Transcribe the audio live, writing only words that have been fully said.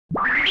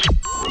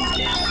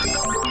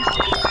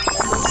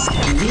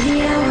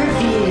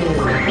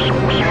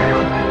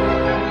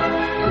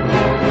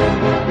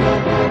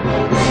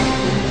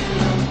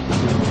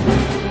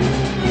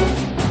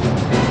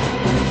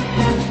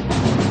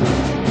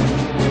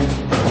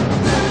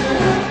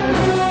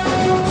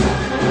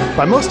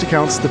By most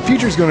accounts, the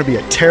future is going to be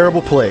a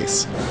terrible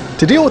place.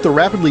 To deal with the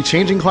rapidly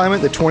changing climate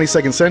of the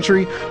 22nd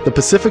century, the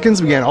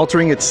Pacificans began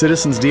altering its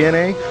citizens'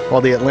 DNA, while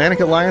the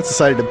Atlantic Alliance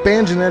decided to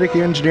ban genetic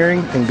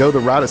engineering and go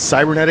the route of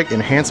cybernetic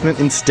enhancement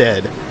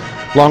instead.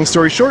 Long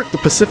story short, the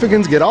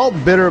Pacificans get all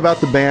bitter about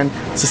the ban,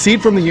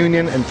 secede from the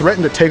Union, and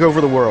threaten to take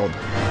over the world.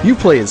 You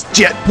play as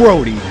Jet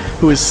Brody,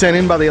 who is sent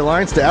in by the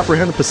Alliance to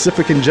apprehend the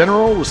Pacifican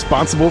general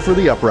responsible for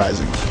the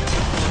uprising.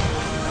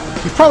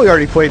 You've probably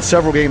already played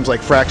several games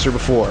like Fracture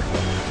before.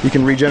 You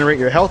can regenerate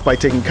your health by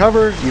taking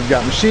cover, you've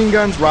got machine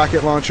guns,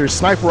 rocket launchers,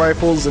 sniper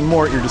rifles, and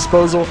more at your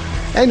disposal,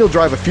 and you'll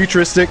drive a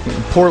futuristic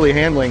and poorly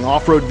handling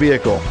off-road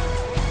vehicle.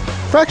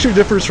 Fracture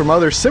differs from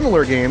other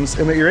similar games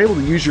in that you're able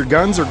to use your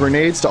guns or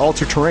grenades to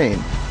alter terrain.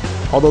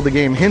 Although the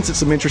game hints at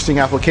some interesting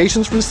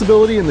applications for this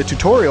ability in the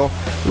tutorial,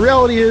 the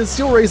reality is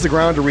you'll raise the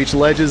ground to reach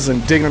ledges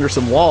and dig under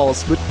some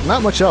walls, but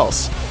not much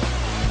else.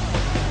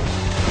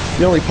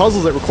 The only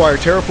puzzles that require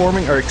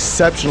terraforming are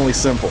exceptionally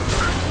simple.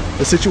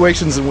 The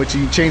situations in which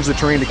you change the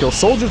terrain to kill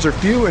soldiers are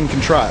few and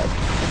contrived.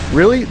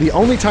 Really, the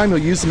only time you'll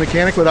use the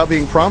mechanic without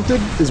being prompted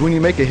is when you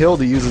make a hill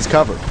to use as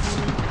cover.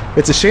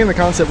 It's a shame the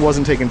concept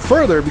wasn't taken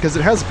further because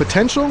it has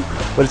potential,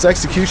 but its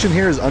execution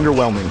here is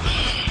underwhelming.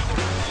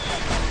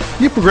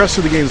 You progress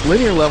through the game's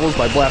linear levels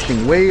by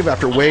blasting wave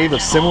after wave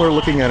of similar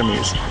looking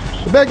enemies.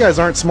 The bad guys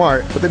aren't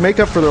smart, but they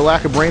make up for their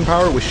lack of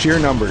brainpower with sheer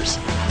numbers.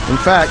 In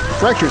fact,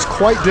 Fracture is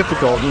quite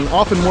difficult and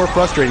often more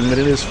frustrating than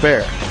it is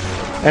fair.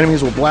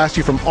 Enemies will blast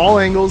you from all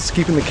angles,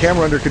 keeping the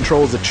camera under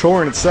control is a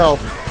chore in itself,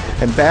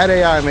 and bad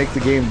AI make the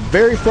game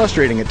very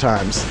frustrating at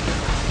times.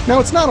 Now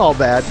it's not all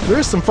bad, there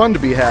is some fun to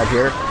be had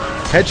here.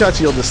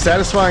 Headshots yield a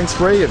satisfying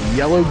spray of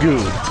yellow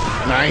goo.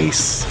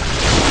 Nice!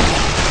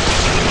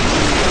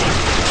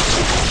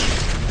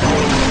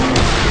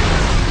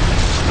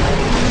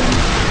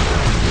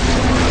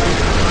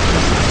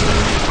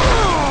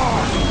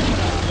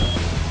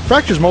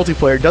 Fracture's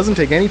multiplayer doesn't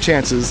take any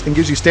chances and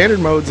gives you standard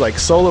modes like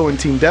solo and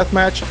team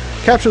deathmatch,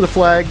 capture the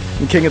flag,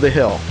 and king of the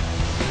hill.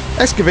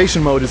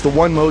 Excavation mode is the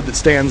one mode that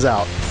stands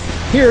out.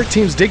 Here,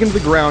 teams dig into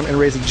the ground and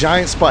raise a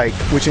giant spike,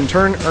 which in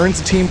turn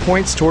earns the team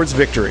points towards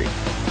victory.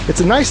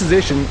 It's a nice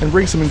addition and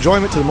brings some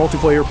enjoyment to the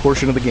multiplayer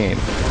portion of the game.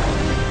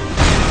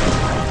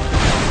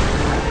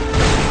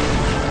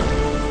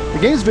 The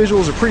game's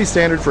visuals are pretty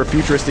standard for a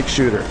futuristic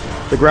shooter.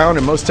 The ground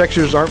and most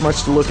textures aren't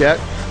much to look at,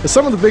 but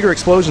some of the bigger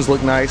explosions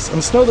look nice, and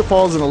the snow that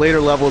falls in a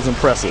later level is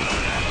impressive.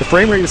 The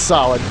frame rate is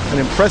solid, an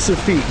impressive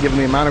feat given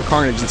the amount of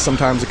carnage that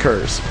sometimes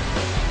occurs.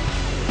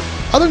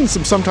 Other than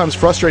some sometimes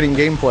frustrating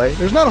gameplay,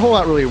 there's not a whole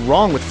lot really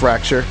wrong with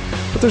Fracture,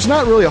 but there's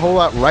not really a whole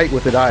lot right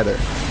with it either.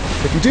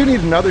 If you do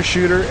need another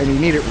shooter and you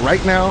need it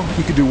right now,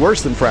 you could do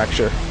worse than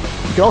Fracture.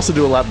 You could also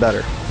do a lot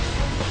better.